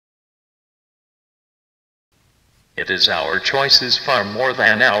It is our choices far more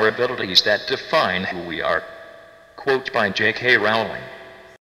than our abilities that define who we are. Quote by J.K. Rowling.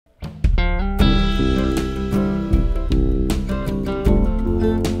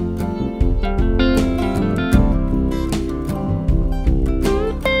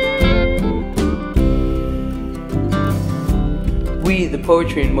 We, the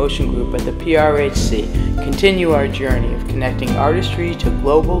Poetry in Motion group at the PRHC, continue our journey of connecting artistry to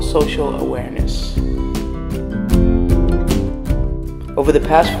global social awareness. Over the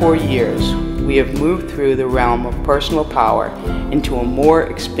past 4 years, we have moved through the realm of personal power into a more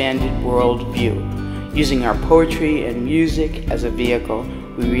expanded world view. Using our poetry and music as a vehicle,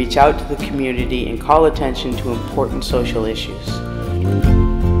 we reach out to the community and call attention to important social issues.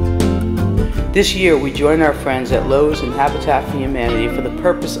 This year, we join our friends at Lowe's and Habitat for Humanity for the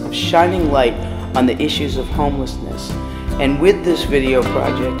purpose of shining light on the issues of homelessness. And with this video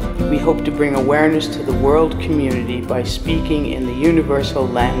project, we hope to bring awareness to the world community by speaking in the universal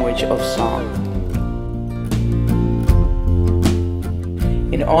language of song.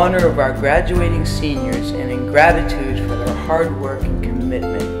 In honor of our graduating seniors and in gratitude for their hard work and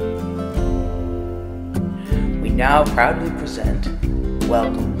commitment, we now proudly present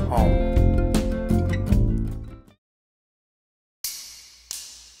Welcome Home.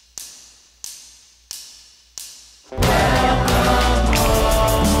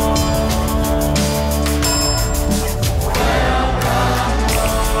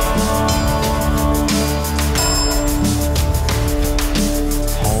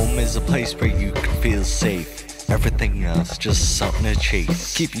 A place where you can feel safe. Everything else just something to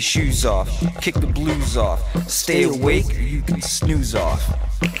chase. Keep your shoes off, kick the blues off. Stay awake or you can snooze off.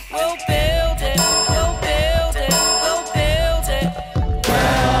 We'll build it, we'll build it, we'll build it.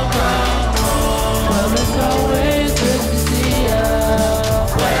 Welcome home. Well, it's always good to see ya.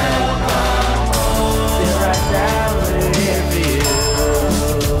 Welcome home. Sit right down, we're here for you.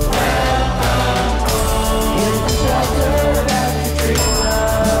 Welcome home. Here's the shelter that you dream of.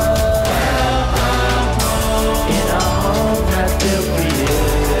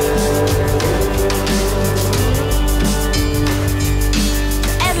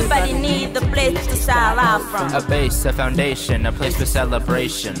 Everybody needs a place to style out from. A base, a foundation, a place for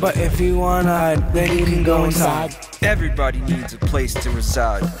celebration. But if you wanna hide, then you can go inside. Everybody needs a place to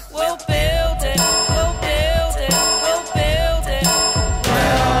reside. We'll build it, we'll build it, we'll build it.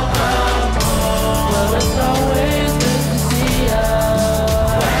 Welcome home. Well, it's always good to see ya.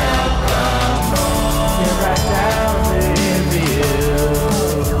 Welcome home. Sit right down, we're here for you.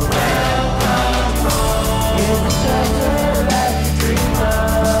 Welcome home. Here's the shelter that you dream of.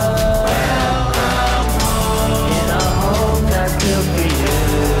 Welcome home. In a home that's built for you.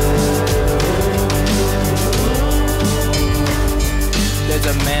 There's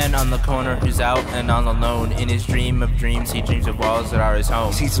a man on the corner who's out and all alone. In his dream of dreams, he dreams of walls that are his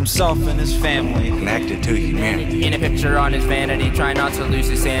home. Sees himself and his family Connected to humanity. In a picture on his vanity, try not to lose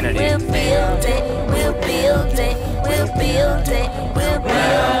his sanity. We'll build it, we'll build it, we'll build it, we'll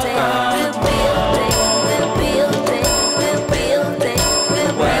build it, we'll build it, we'll build it, we'll build it,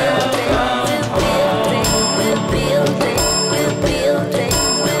 we'll build it, we'll build it, we'll build it, we'll build it,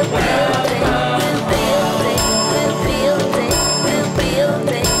 we'll build it, we'll build it, we'll build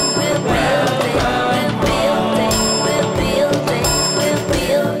it, we'll build it, we'll build it, we'll build it, we'll build it, we'll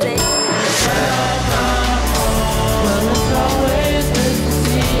build it. Well, it's always good to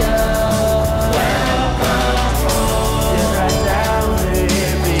see ya. Welcome home. Sit right down, we're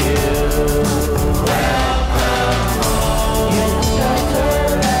here for you. Welcome home. Here's the shelter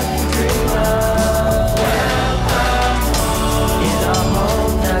that you dream of. Welcome home. In a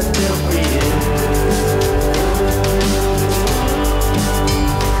home that's built for you.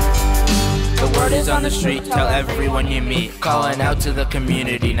 The word is on the street, tell everyone you meet. Calling out to the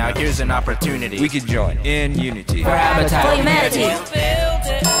community, now here's an opportunity. we could join in unity. for Habitat For humanity. We'll build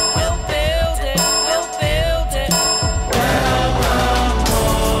it, we'll build it, we'll build it. Welcome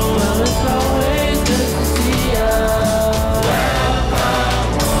home. Well, it's always good to see ya. Welcome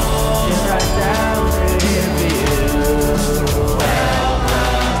home. Sit right down, we're here for you. Welcome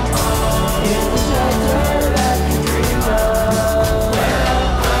home. Here's the shelter that you dream of.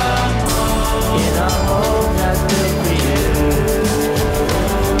 Welcome home. In a home that's built for you.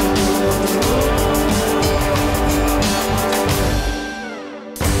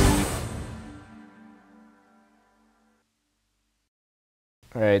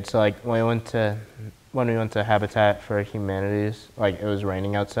 Right, so like when we went to Habitat for Humanities, like it was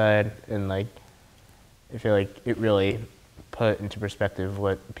raining outside, and like I feel like it really put into perspective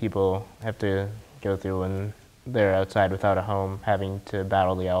what people have to go through when they're outside without a home, having to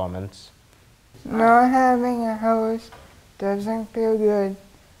battle the elements. Not having a house doesn't feel good,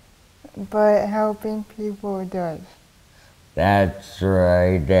 but helping people does. That's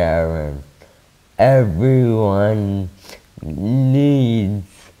right, Aaron. Everyone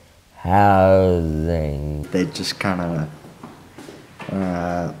needs housing. They just kind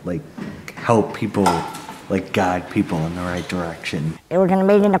of like help people, like guide people in the right direction. It was an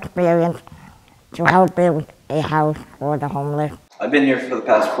amazing experience to help build a house for the homeless. I've been here for the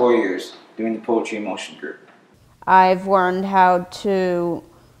past 4 years doing the Poetry Emotion Group. I've learned how to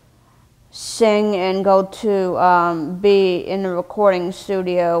sing and go to be in a recording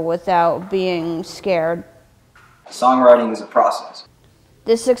studio without being scared. Songwriting is a process.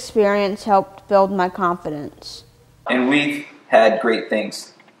 This experience helped build my confidence. And we've had great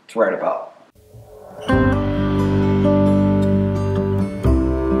things to write about.